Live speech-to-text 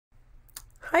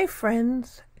Hi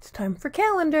friends, it's time for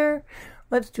calendar.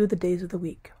 Let's do the days of the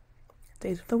week.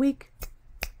 Days of the week,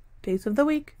 days of the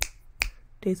week,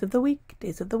 days of the week,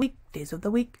 days of the week, days of the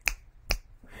week.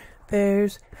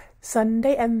 There's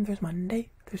Sunday and there's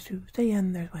Monday, there's Tuesday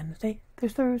and there's Wednesday,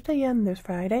 there's Thursday and there's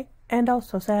Friday, and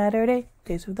also Saturday.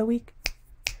 Days of the week,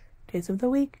 days of the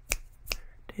week,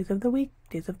 days of the week,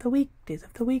 days of the week, days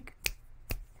of the week.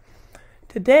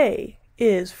 Today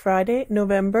is Friday,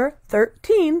 November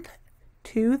 13th,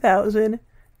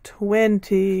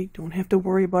 2020. Don't have to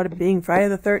worry about it being Friday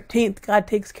the 13th. God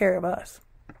takes care of us.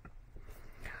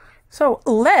 So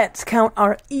let's count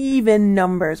our even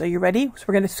numbers. Are you ready? So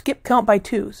we're going to skip count by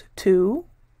twos. 2,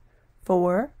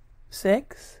 4,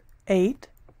 6, 8,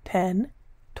 10,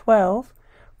 12,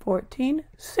 14,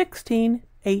 16,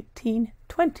 18,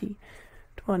 20,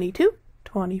 22,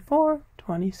 24,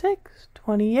 26,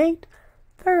 28,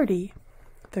 30,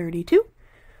 32,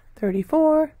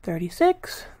 34,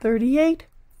 36, 38,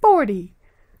 40,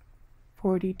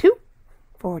 42,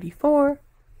 44,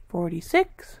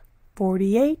 46,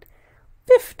 48,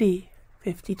 50,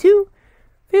 52,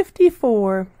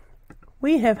 54.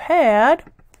 We have had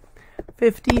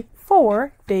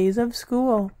 54 days of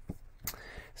school.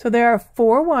 So there are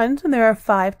 4 ones and there are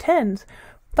 5 tens.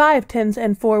 5 tens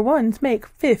and 4 ones make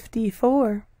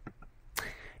 54.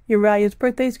 Uriah's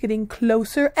birthday is getting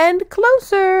closer and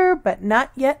closer, but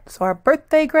not yet, so our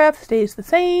birthday graph stays the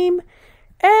same,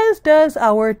 as does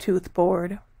our tooth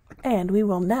board. And we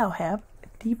will now have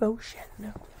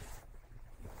devotion.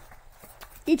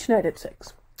 Each night at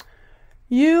 6.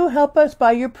 You help us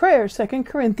by your prayers, 2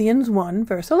 Corinthians 1,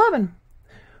 verse 11.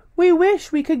 We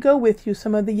wish we could go with you,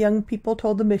 some of the young people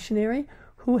told the missionary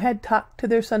who had talked to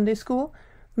their Sunday school.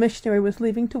 The missionary was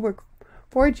leaving to work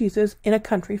for Jesus in a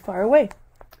country far away.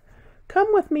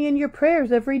 Come with me in your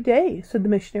prayers every day, said the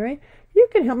missionary. You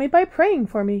can help me by praying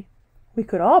for me. We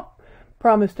could all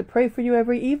promise to pray for you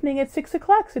every evening at 6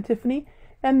 o'clock, said Tiffany,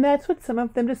 and that's what some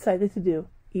of them decided to do.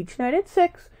 Each night at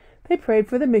 6, they prayed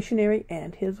for the missionary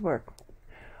and his work.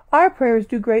 Our prayers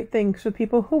do great things for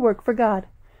people who work for God.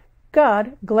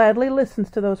 God gladly listens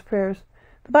to those prayers.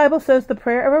 The Bible says the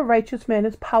prayer of a righteous man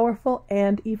is powerful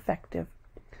and effective.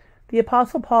 The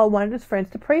Apostle Paul wanted his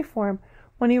friends to pray for him.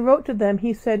 When he wrote to them,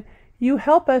 he said, You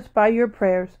help us by your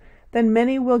prayers, then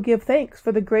many will give thanks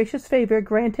for the gracious favor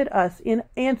granted us in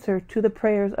answer to the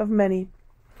prayers of many.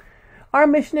 Our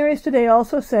missionaries today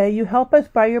also say, You help us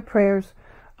by your prayers.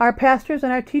 Our pastors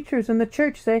and our teachers in the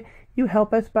church say, You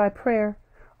help us by prayer.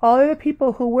 All other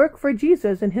people who work for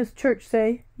Jesus in his church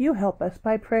say, You help us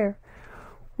by prayer.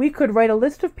 We could write a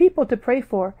list of people to pray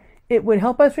for. It would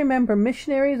help us remember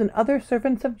missionaries and other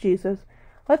servants of Jesus.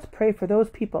 Let's pray for those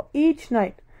people each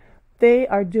night. They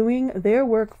are doing their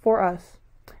work for us,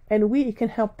 and we can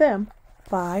help them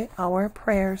by our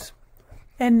prayers.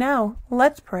 And now,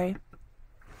 let's pray.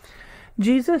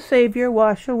 Jesus, Savior,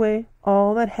 wash away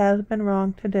all that has been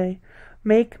wrong today.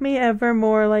 Make me ever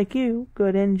more like you,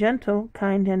 good and gentle,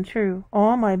 kind and true.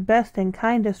 Oh, my best and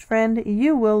kindest friend,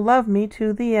 you will love me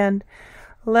to the end.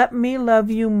 Let me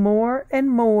love you more and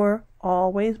more,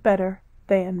 always better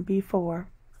than before.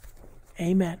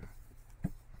 Amen.